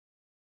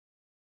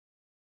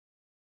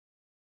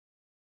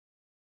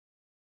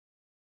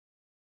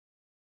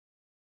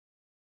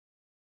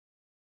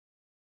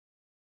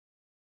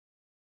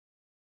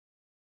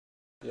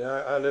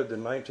Yeah, I lived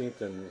in 19th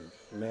and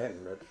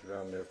Manton, that's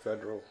down there,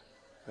 Federal.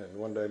 And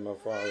one day my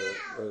father,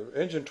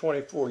 Engine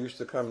 24 used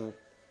to come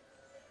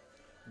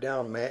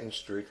down Manton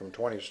Street from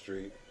 20th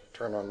Street,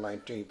 turn on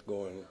 19th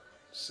going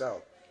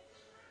south.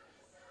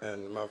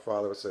 And my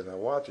father would say, now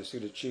watch, you see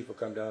the chief will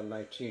come down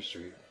 19th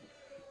Street.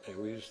 And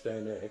we just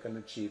stand there, here come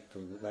the chief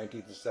from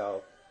 19th to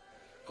south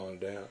on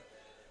down.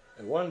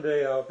 And one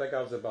day, I think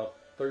I was about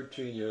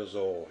 13 years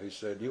old, he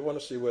said, do you want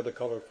to see where the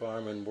colored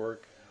firemen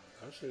work?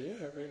 I said,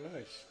 yeah, very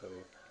nice. So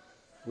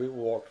we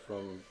walked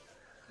from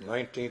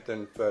 19th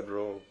and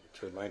Federal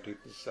to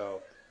 19th and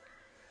South,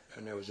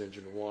 and there was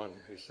Engine 1.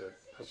 He said,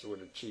 that's where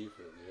the chief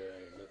is.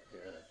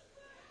 Yeah.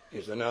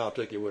 He said, now I'll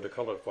take you where the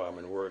colored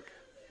firemen work.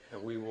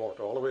 And we walked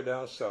all the way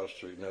down South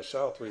Street. Now,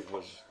 South Street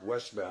was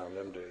westbound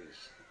them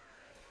days.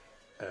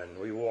 And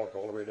we walked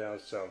all the way down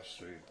South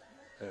Street,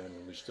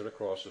 and we stood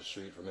across the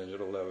street from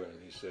Engine 11,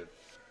 and he said,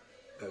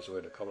 that's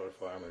where the colored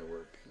firemen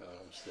work. And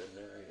I'm sitting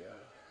there, yeah.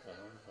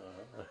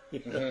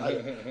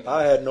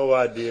 I had no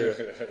idea.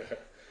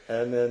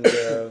 And then,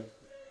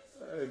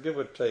 give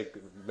or take,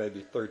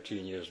 maybe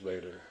 13 years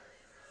later,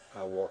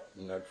 I walked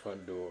in that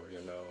front door,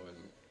 and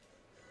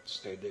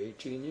stayed there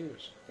 18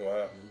 years.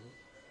 Wow.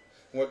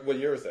 Mm-hmm. What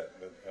year was that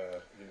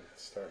you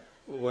started?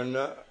 When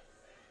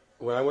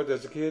I went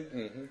as a kid?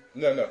 Mm-hmm.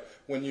 No.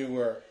 When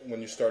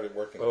you started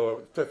working?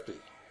 Oh,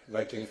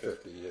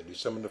 1950. Yeah,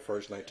 December the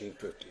 1st,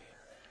 1950.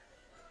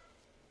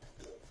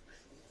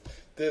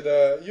 Did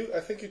I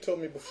think you told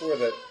me before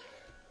that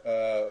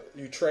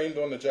you trained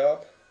on the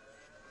job?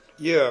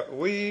 Yeah,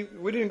 we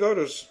didn't go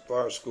to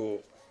fire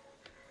school.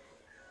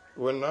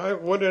 When I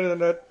went into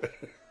that,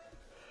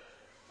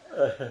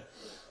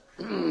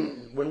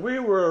 when we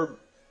were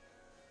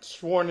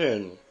sworn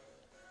in,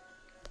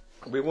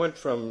 we went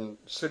from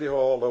City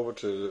Hall over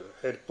to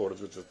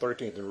headquarters, which was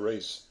 13th and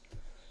Race.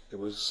 There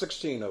was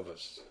 16 of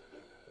us,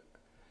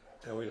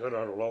 and we sat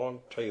on a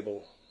long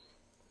table,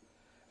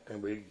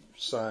 and we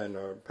signed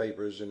our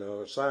papers.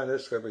 Sign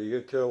this paper, you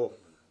get killed.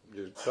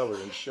 You cover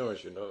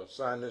insurance,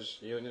 sign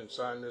this union,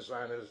 sign this.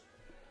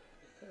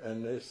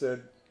 And they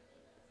said,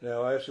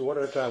 now I asked you one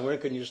at a time, when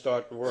can you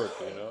start to work,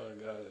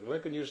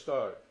 when can you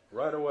start?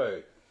 Right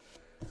away.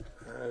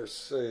 I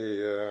say,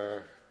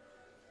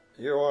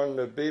 you're on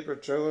the B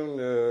platoon,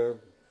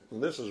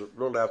 this is a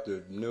little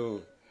after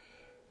noon.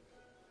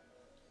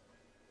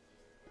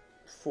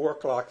 4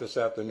 o'clock this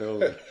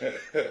afternoon.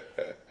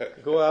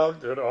 Go out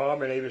to the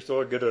Army Navy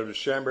store, get a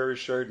Chambéry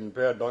shirt and a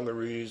pair of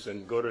dungarees,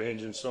 and go to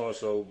engine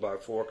so-and-so by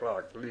 4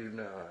 o'clock. Leave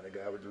now. The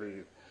guy would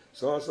leave.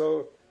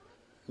 So-and-so,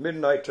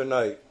 midnight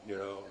tonight,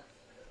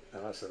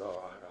 And I said,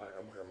 oh,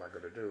 what am I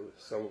going to do?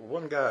 So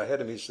one guy ahead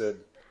of me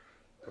said,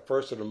 the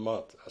first of the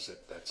month. I said,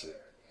 that's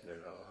it.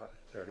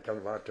 It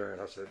comes my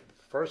turn. I said,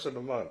 first of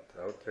the month.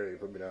 Okay,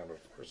 put me down to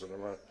first of the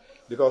month.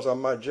 Because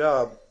on my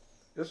job,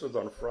 this was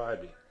on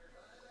Friday.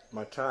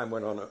 My time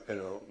went on a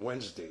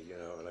Wednesday,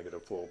 and I get a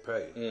full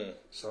pay.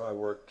 So I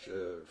worked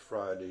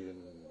Friday,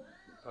 and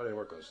I didn't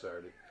work on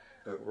Saturday.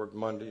 I worked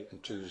Monday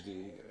and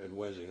Tuesday and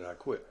Wednesday, and I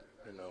quit,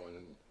 And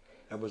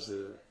that was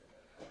the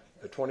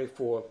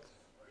 24th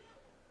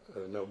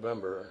of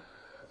November,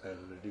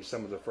 and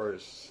December the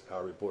 1st, I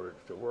reported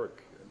to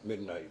work at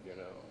midnight,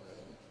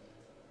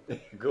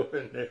 And go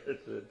in there.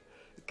 The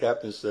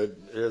captain said,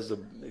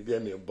 he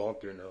gave me a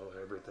bunk,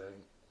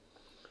 everything.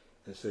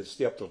 And said,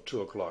 stay up till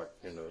 2 o'clock,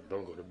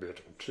 don't go to bed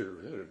till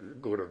 2.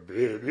 Go to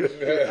bed.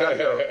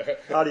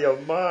 Out of your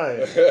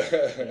mind.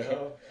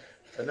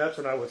 And that's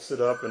when I would sit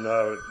up and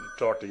I would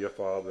talk to your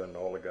father and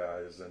all the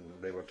guys, and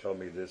they would tell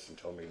me this and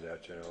tell me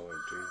that, And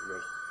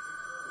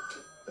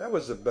that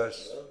was the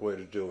best way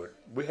to do it.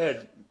 We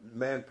had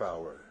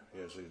manpower,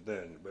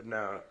 then, but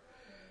now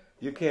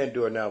you can't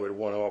do it now with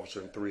one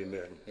officer and 3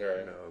 men.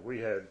 Right. We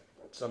had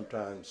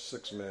sometimes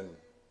 6 men,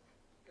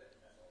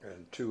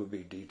 and 2 would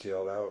be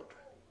detailed out.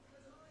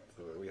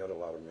 We had a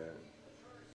lot of men.